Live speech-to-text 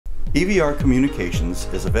EVR Communications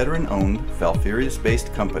is a veteran-owned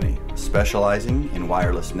Falfurrias-based company specializing in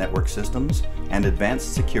wireless network systems and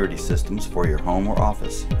advanced security systems for your home or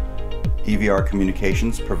office. EVR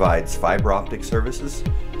Communications provides fiber optic services,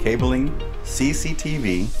 cabling,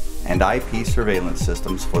 CCTV, and IP surveillance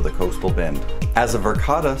systems for the Coastal Bend. As a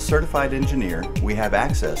Verkada certified engineer, we have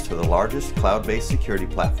access to the largest cloud-based security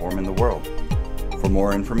platform in the world. For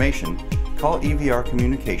more information, call EVR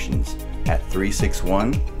Communications at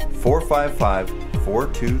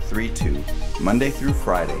 361-455-4232, Monday through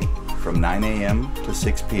Friday from 9 a.m. to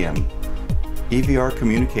 6 p.m. EVR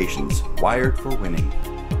Communications, wired for winning.